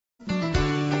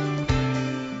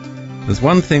There's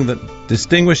one thing that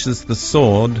distinguishes the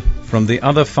sword from the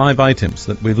other 5 items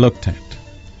that we've looked at.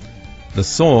 The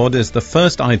sword is the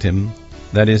first item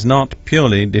that is not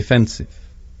purely defensive.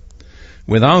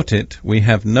 Without it, we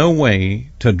have no way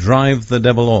to drive the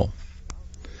devil off.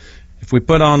 If we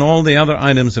put on all the other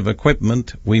items of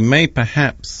equipment, we may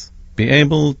perhaps be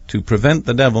able to prevent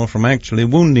the devil from actually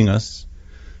wounding us,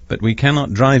 but we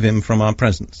cannot drive him from our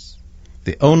presence.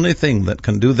 The only thing that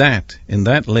can do that in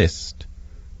that list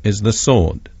is the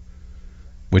sword,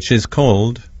 which is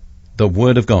called the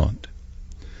Word of God.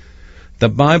 The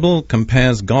Bible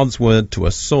compares God's Word to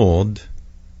a sword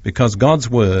because God's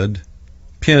Word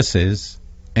pierces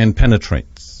and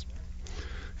penetrates.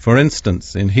 For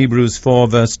instance, in Hebrews 4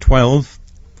 verse 12,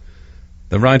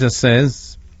 the writer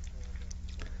says,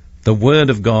 "The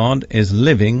Word of God is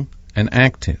living and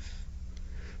active,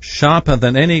 sharper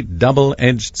than any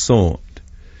double-edged sword.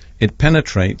 It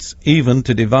penetrates even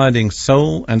to dividing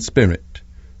soul and spirit,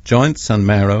 joints and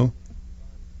marrow.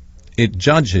 It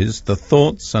judges the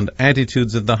thoughts and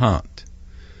attitudes of the heart."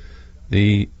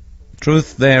 The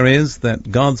truth there is that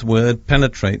God's Word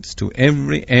penetrates to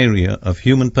every area of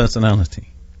human personality.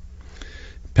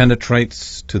 It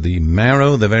penetrates to the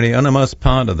marrow, the very innermost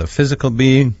part of the physical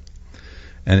being,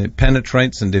 and it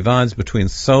penetrates and divides between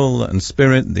soul and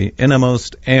spirit, the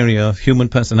innermost area of human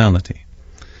personality.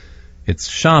 It's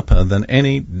sharper than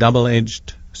any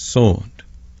double-edged sword.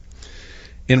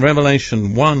 In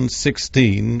Revelation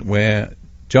 1:16, where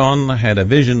John had a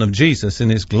vision of Jesus in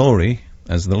his glory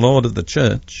as the Lord of the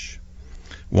church,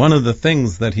 one of the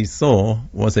things that he saw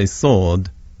was a sword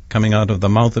coming out of the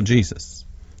mouth of Jesus.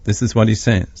 This is what he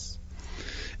says.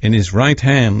 In his right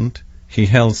hand he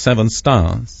held 7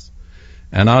 stars,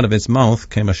 and out of his mouth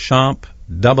came a sharp,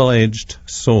 double-edged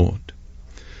sword.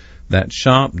 That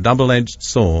sharp, double-edged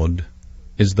sword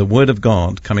is the Word of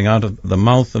God coming out of the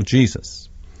mouth of Jesus.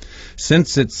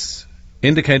 Since it's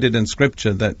indicated in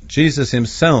Scripture that Jesus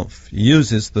himself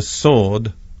uses the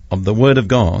sword of the Word of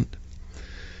God,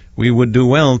 we would do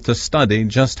well to study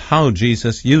just how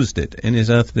Jesus used it in his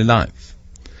earthly life.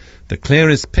 The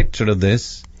clearest picture of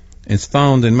this is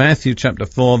found in Matthew chapter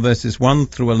 4 verses 1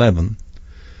 through 11,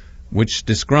 which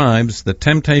describes the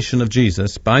temptation of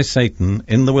Jesus by Satan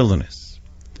in the wilderness.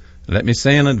 Let me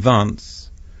say in advance,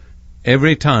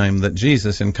 every time that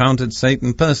Jesus encountered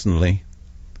Satan personally,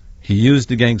 he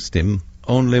used against him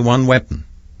only one weapon,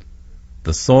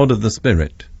 the sword of the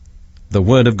Spirit, the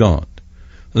Word of God.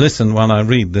 Listen while I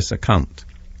read this account.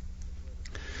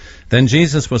 "Then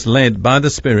Jesus was led by the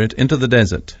Spirit into the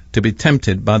desert to be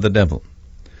tempted by the devil.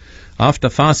 After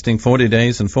fasting 40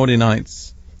 days and 40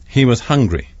 nights, he was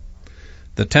hungry.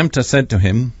 The tempter said to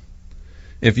him,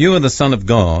 'If you are the Son of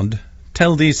God,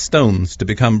 tell these stones to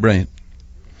become bread.'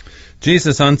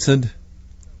 Jesus answered,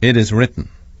 'It is written,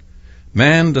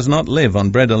 man does not live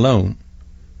on bread alone,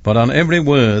 but on every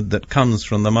word that comes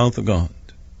from the mouth of God.'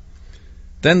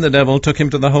 Then the devil took him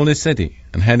to the holy city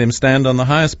and had him stand on the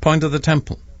highest point of the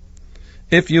temple.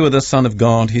 'If you are the Son of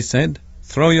God,' he said,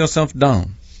 'throw yourself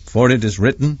down, for it is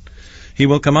written, he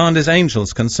will command his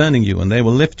angels concerning you, and they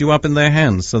will lift you up in their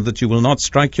hands, so that you will not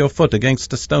strike your foot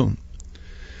against a stone.'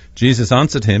 Jesus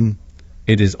answered him,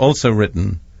 'It is also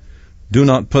written, do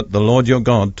not put the Lord your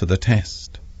God to the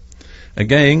test.'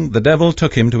 Again the devil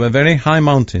took him to a very high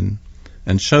mountain,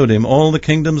 and showed him all the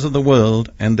kingdoms of the world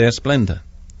and their splendor.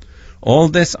 'All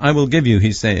this I will give you,'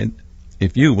 he said,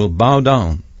 'if you will bow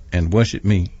down and worship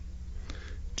me.'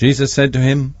 Jesus said to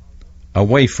him,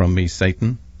 'Away from me,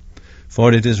 Satan,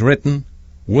 for it is written,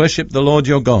 worship the Lord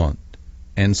your God,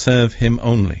 and serve him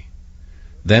only.'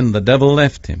 Then the devil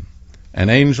left him, and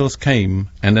angels came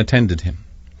and attended him."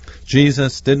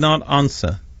 Jesus did not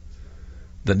answer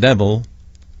the devil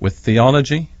with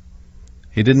theology.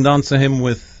 He didn't answer him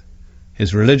with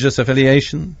his religious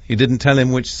affiliation. He didn't tell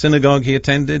him which synagogue he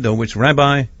attended or which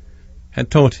rabbi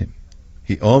had taught him.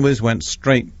 He always went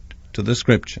straight to the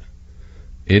Scripture.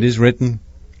 It is written,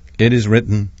 it is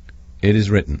written, it is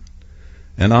written.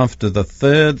 And after the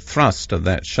third thrust of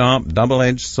that sharp,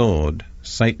 double-edged sword,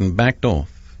 Satan backed off.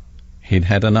 He'd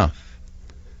had enough.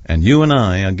 And you and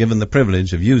I are given the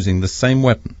privilege of using the same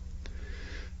weapon.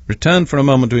 Return for a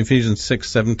moment to Ephesians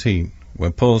 6:17,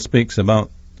 where Paul speaks about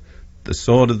the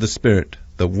sword of the Spirit,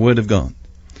 the Word of God.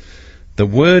 The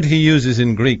word he uses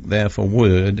in Greek there for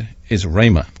word is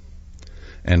rhema.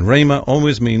 And rhema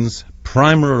always means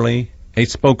primarily a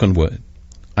spoken word.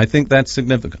 I think that's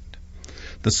significant.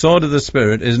 The sword of the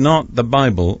Spirit is not the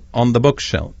Bible on the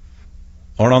bookshelf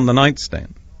or on the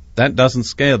nightstand. That doesn't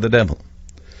scare the devil.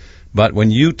 But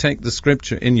when you take the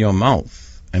Scripture in your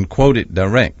mouth and quote it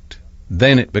direct,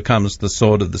 then it becomes the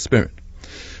sword of the Spirit.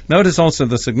 Notice also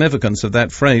the significance of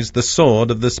that phrase, the sword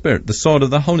of the Spirit, the sword of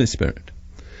the Holy Spirit.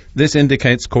 This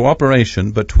indicates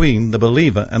cooperation between the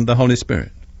believer and the Holy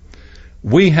Spirit.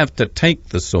 We have to take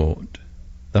the sword.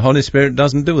 The Holy Spirit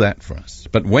doesn't do that for us.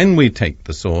 But when we take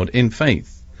the sword in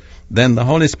faith, then the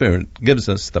Holy Spirit gives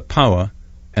us the power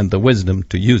and the wisdom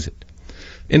to use it.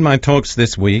 In my talks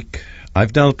this week,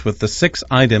 I've dealt with the 6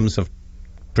 items of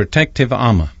protective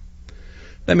armor.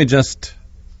 Let me just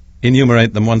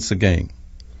enumerate them once again.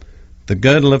 The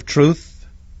girdle of truth,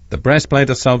 the breastplate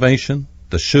of salvation,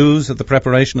 the shoes of the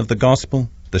preparation of the gospel,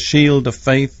 the shield of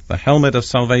faith, the helmet of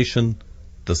salvation,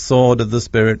 the sword of the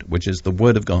Spirit, which is the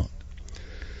Word of God.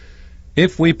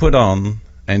 If we put on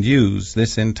and use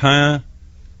this entire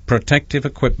protective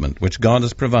equipment which God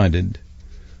has provided,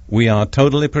 we are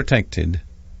totally protected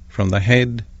from the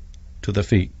head to the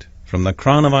feet, from the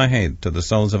crown of our head to the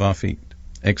soles of our feet,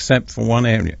 except for one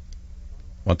area.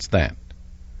 What's that?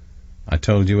 I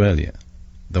told you earlier.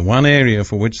 The one area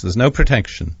for which there's no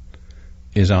protection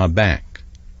is our back.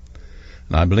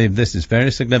 And I believe this is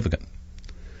very significant.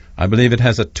 I believe it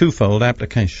has a twofold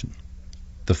application.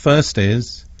 The first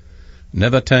is,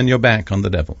 never turn your back on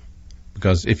the devil,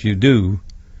 because if you do,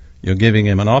 you're giving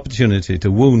him an opportunity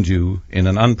to wound you in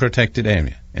an unprotected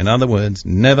area. In other words,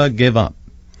 never give up.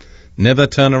 Never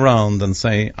turn around and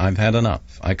say, I've had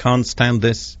enough. I can't stand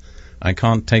this. I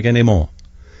can't take any more.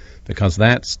 Because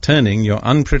that's turning your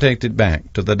unprotected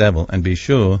back to the devil, and be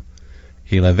sure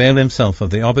he'll avail himself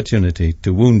of the opportunity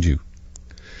to wound you.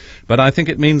 But I think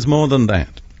it means more than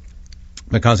that,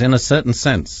 because in a certain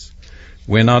sense,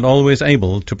 we're not always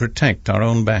able to protect our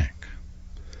own back.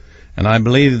 And I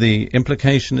believe the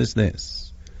implication is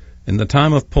this. In the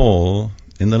time of Paul,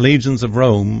 in the legions of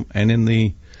Rome, and in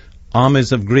the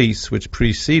armies of Greece which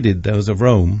preceded those of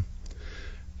Rome,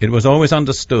 it was always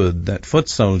understood that foot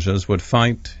soldiers would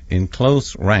fight in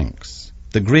close ranks.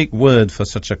 The Greek word for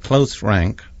such a close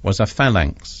rank was a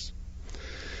phalanx.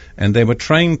 And they were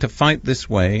trained to fight this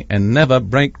way and never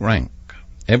break rank.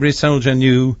 Every soldier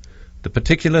knew the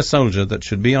particular soldier that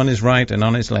should be on his right and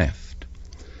on his left,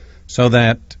 so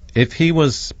that if he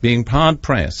was being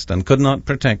hard-pressed and could not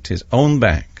protect his own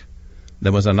back,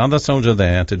 there was another soldier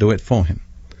there to do it for him.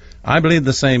 I believe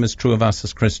the same is true of us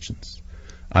as Christians.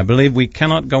 I believe we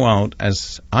cannot go out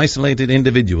as isolated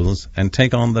individuals and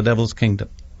take on the devil's kingdom.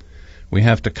 We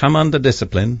have to come under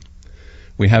discipline.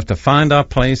 We have to find our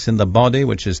place in the body,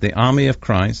 which is the army of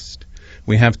Christ.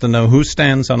 We have to know who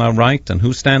stands on our right and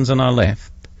who stands on our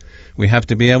left. We have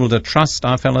to be able to trust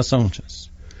our fellow soldiers.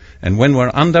 And when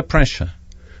we're under pressure,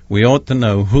 we ought to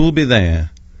know who'll be there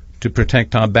to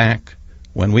protect our back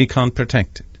when we can't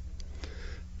protect it.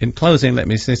 In closing, let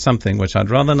me say something which I'd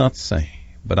rather not say,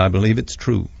 but I believe it's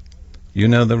true. You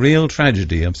know, the real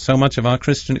tragedy of so much of our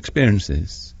Christian experience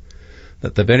is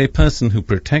that the very person who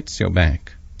protects your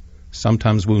back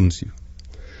sometimes wounds you.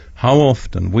 How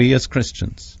often we as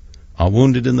Christians are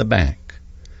wounded in the back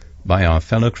by our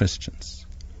fellow Christians.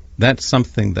 That's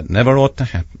something that never ought to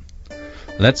happen.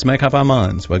 Let's make up our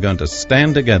minds. We're going to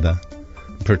stand together,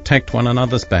 protect one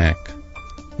another's back,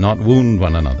 not wound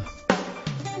one another.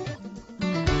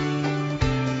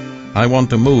 I want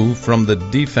to move from the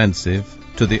defensive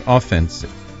to the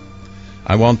offensive.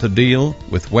 I want to deal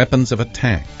with weapons of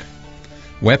attack,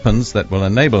 weapons that will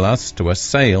enable us to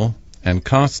assail and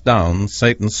cast down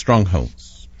Satan's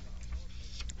strongholds.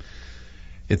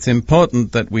 It's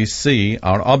important that we see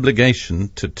our obligation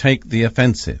to take the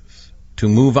offensive, to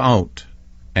move out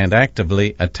and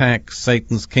actively attack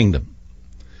Satan's kingdom.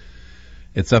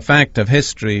 It's a fact of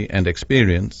history and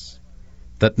experience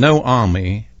that no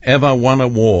army ever won a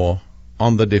war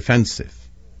on the defensive.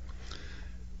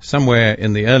 Somewhere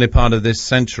in the early part of this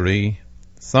century,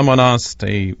 someone asked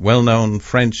a well-known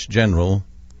French general,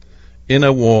 in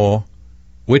a war,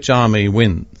 which army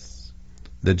wins?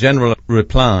 The general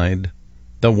replied,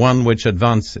 the one which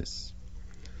advances.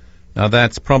 Now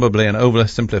that's probably an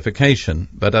oversimplification,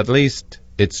 but at least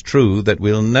it's true that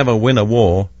we'll never win a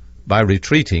war by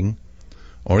retreating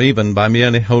or even by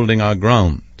merely holding our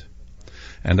ground.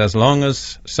 And as long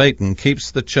as Satan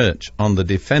keeps the church on the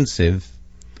defensive,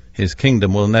 his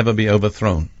kingdom will never be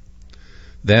overthrown.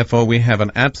 Therefore, we have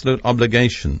an absolute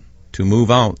obligation to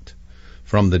move out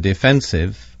from the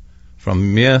defensive,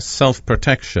 from mere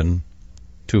self-protection,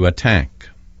 to attack.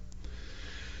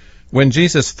 When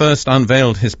Jesus first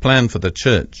unveiled his plan for the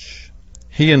church,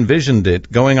 he envisioned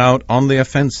it going out on the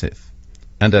offensive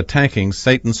and attacking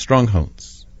Satan's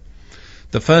strongholds.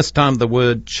 The first time the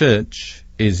word church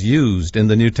is used in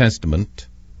the New Testament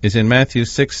is in Matthew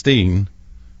 16,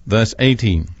 verse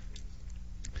 18.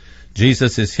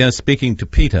 Jesus is here speaking to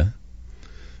Peter,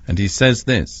 and he says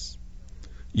this,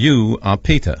 You are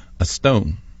Peter, a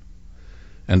stone,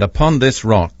 and upon this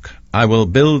rock I will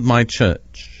build my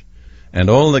church, and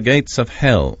all the gates of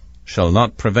hell shall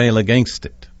not prevail against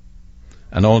it.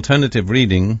 An alternative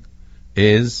reading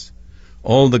is,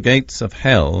 all the gates of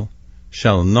hell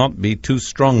shall not be too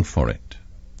strong for it.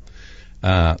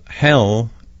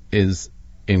 Hell is,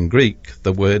 in Greek,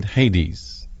 the word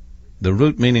Hades. The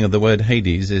root meaning of the word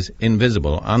Hades is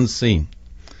invisible, unseen.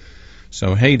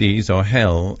 So Hades, or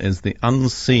hell, is the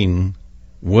unseen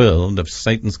world of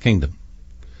Satan's kingdom.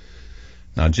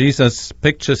 Now Jesus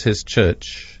pictures his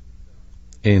church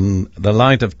in the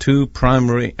light of two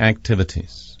primary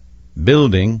activities: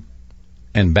 building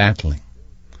and battling.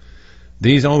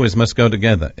 These always must go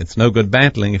together. It's no good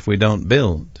battling if we don't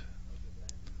build.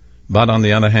 But on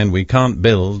the other hand, we can't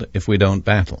build if we don't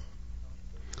battle.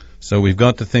 So we've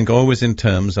got to think always in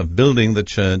terms of building the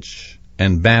church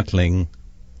and battling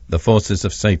the forces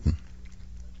of Satan.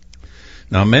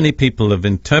 Now, many people have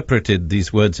interpreted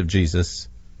these words of Jesus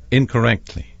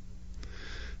incorrectly.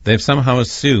 They've somehow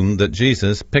assumed that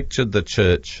Jesus pictured the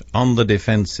church on the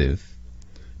defensive,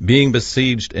 being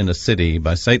besieged in a city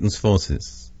by Satan's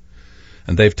forces.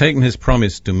 And they've taken his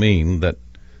promise to mean that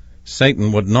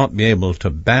Satan would not be able to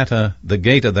batter the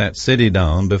gate of that city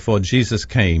down before Jesus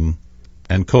came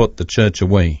and caught the church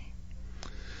away.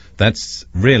 That's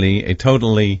really a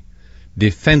totally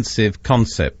defensive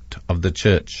concept of the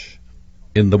church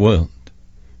in the world,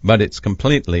 but it's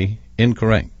completely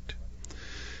incorrect.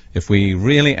 If we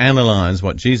really analyze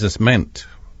what Jesus meant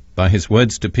by his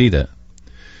words to Peter,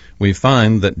 we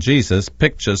find that Jesus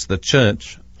pictures the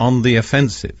church on the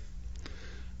offensive,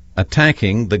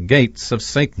 attacking the gates of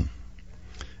Satan.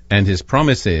 And his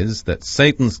promise is that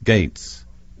Satan's gates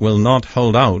will not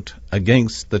hold out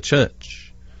against the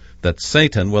church, that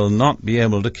Satan will not be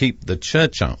able to keep the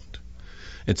church out.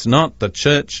 It's not the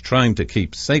church trying to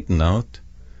keep Satan out,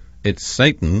 it's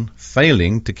Satan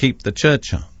failing to keep the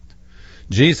church out.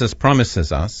 Jesus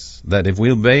promises us that if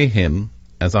we obey him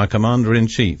as our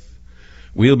commander-in-chief,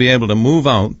 we'll be able to move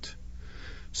out,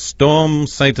 storm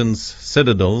Satan's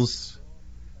citadels,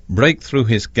 break through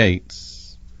his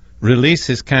gates, release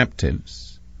his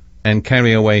captives, and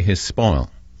carry away his spoil.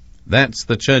 That's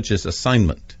the church's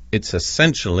assignment. It's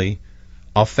essentially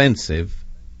offensive,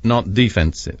 not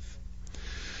defensive.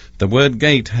 The word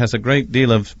gate has a great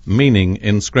deal of meaning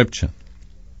in Scripture.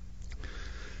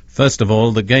 First of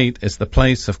all, the gate is the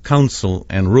place of counsel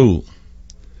and rule.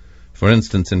 For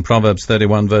instance, in Proverbs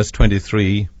 31 verse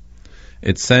 23,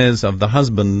 it says of the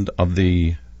husband of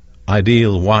the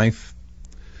ideal wife,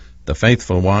 the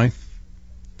faithful wife,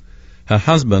 her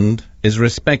husband is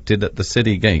respected at the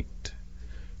city gate,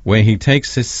 where he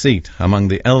takes his seat among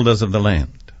the elders of the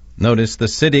land. Notice the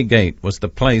city gate was the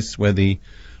place where the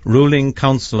ruling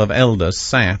council of elders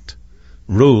sat,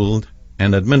 ruled,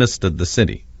 and administered the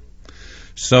city.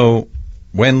 So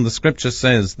when the Scripture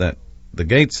says that the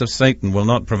gates of Satan will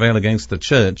not prevail against the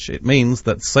church, it means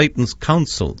that Satan's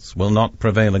counsels will not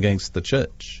prevail against the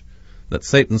church, that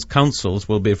Satan's counsels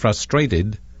will be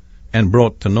frustrated and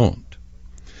brought to naught.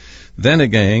 Then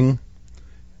again,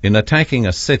 in attacking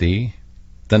a city,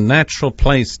 the natural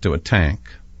place to attack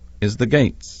is the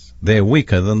gates. They're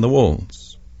weaker than the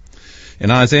walls. In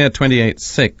Isaiah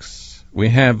 28:6, we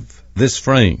have this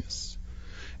phrase,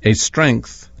 a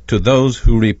strength to those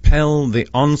who repel the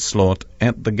onslaught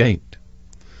at the gate.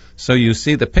 So you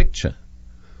see the picture.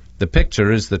 The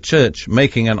picture is the church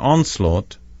making an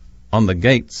onslaught on the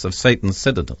gates of Satan's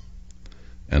citadel.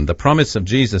 And the promise of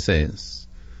Jesus is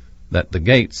that the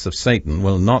gates of Satan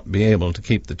will not be able to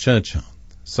keep the church out.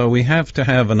 So we have to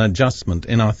have an adjustment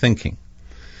in our thinking.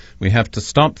 We have to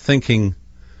stop thinking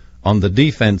on the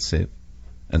defensive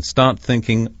and start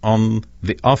thinking on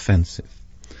the offensive.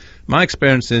 My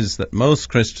experience is that most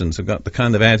Christians have got the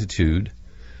kind of attitude,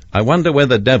 I wonder where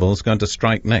the devil's going to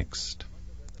strike next.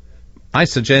 I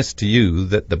suggest to you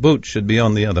that the boot should be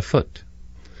on the other foot.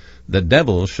 The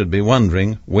devil should be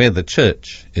wondering where the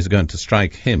church is going to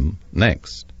strike him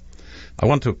next. I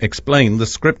want to explain the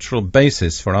scriptural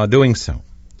basis for our doing so.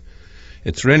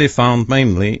 It's really found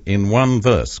mainly in one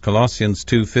verse, Colossians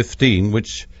 2:15,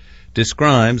 which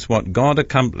describes what God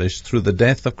accomplished through the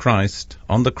death of Christ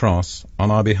on the cross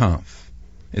on our behalf.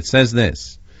 It says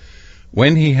this,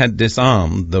 when he had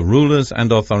disarmed the rulers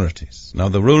and authorities. Now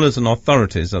the rulers and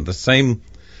authorities are the same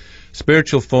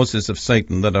spiritual forces of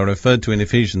Satan that are referred to in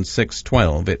Ephesians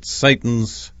 6:12. It's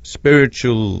Satan's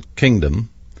spiritual kingdom.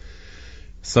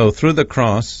 So through the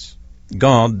cross,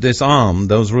 God disarmed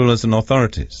those rulers and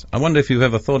authorities. I wonder if you've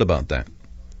ever thought about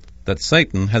that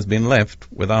Satan has been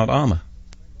left without armor.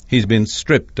 He's been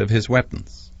stripped of his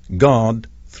weapons. God,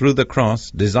 through the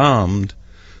cross, disarmed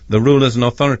the rulers and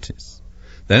authorities.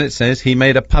 Then it says he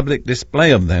made a public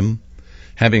display of them,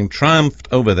 having triumphed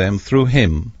over them through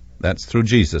him, that's through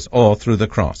Jesus, or through the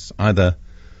cross. Either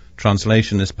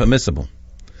translation is permissible.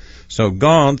 So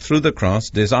God, through the cross,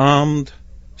 disarmed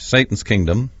Satan's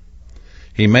kingdom.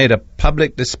 He made a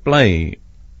public display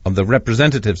of the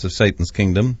representatives of Satan's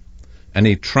kingdom, and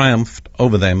he triumphed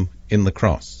over them in the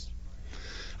cross.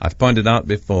 I've pointed out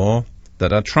before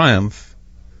that a triumph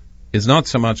is not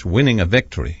so much winning a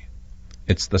victory,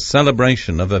 it's the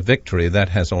celebration of a victory that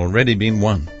has already been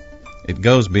won. It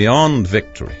goes beyond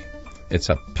victory. It's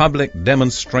a public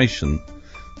demonstration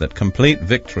that complete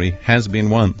victory has been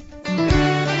won.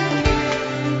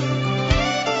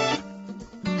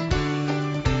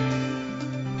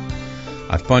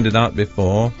 I've pointed out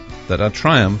before that a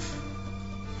triumph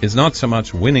is not so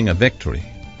much winning a victory,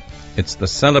 it's the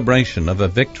celebration of a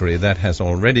victory that has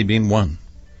already been won.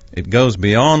 It goes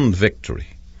beyond victory.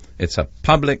 It's a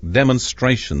public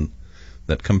demonstration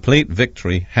that complete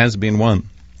victory has been won.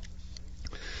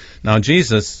 Now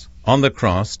Jesus on the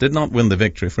cross did not win the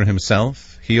victory for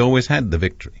himself. He always had the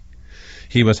victory.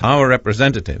 He was our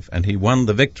representative, and he won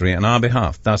the victory on our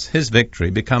behalf. Thus his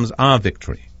victory becomes our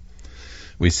victory.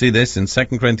 We see this in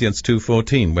 2 Corinthians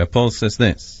 2:14, where Paul says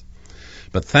this,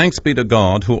 "But thanks be to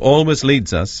God, who always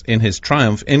leads us in his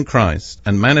triumph in Christ,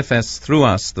 and manifests through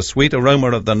us the sweet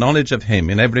aroma of the knowledge of him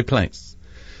in every place."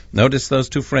 Notice those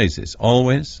two phrases,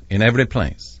 always, in every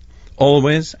place.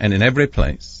 Always and in every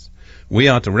place. We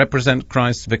are to represent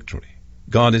Christ's victory.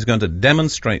 God is going to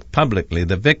demonstrate publicly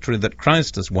the victory that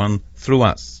Christ has won through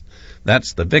us.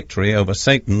 That's the victory over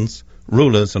Satan's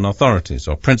rulers and authorities,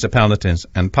 or principalities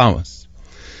and powers.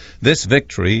 This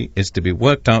victory is to be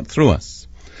worked out through us.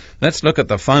 Let's look at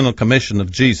the final commission of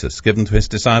Jesus given to his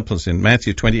disciples in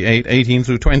Matthew 28:18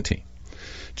 through 20.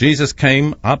 Jesus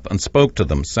came up and spoke to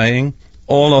them, saying,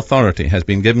 "All authority has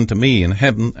been given to me in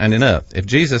heaven and in earth." If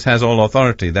Jesus has all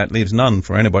authority, that leaves none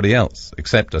for anybody else,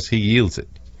 except as he yields it.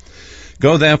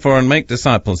 "Go therefore and make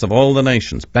disciples of all the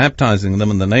nations, baptizing them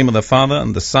in the name of the Father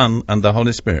and the Son and the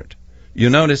Holy Spirit."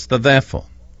 You notice the therefore.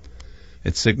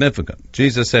 It's significant.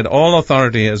 Jesus said, all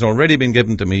authority has already been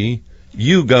given to me.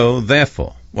 You go,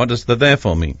 therefore. What does the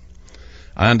therefore mean?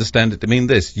 I understand it to mean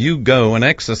this. You go and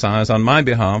exercise on my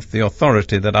behalf the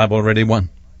authority that I've already won.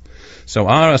 So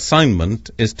our assignment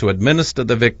is to administer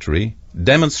the victory,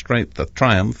 demonstrate the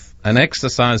triumph, and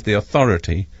exercise the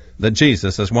authority that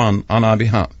Jesus has won on our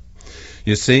behalf.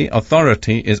 You see,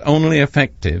 authority is only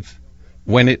effective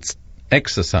when it's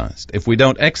exercised. If we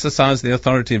don't exercise the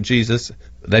authority of Jesus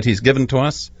that he's given to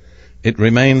us, it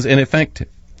remains ineffective.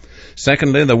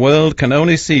 Secondly, the world can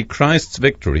only see Christ's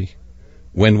victory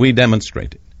when we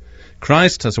demonstrate it.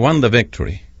 Christ has won the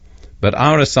victory, but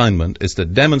our assignment is to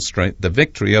demonstrate the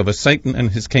victory over Satan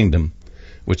and his kingdom,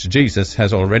 which Jesus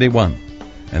has already won.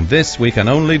 And this we can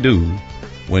only do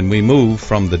when we move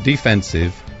from the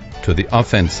defensive to the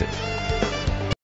offensive.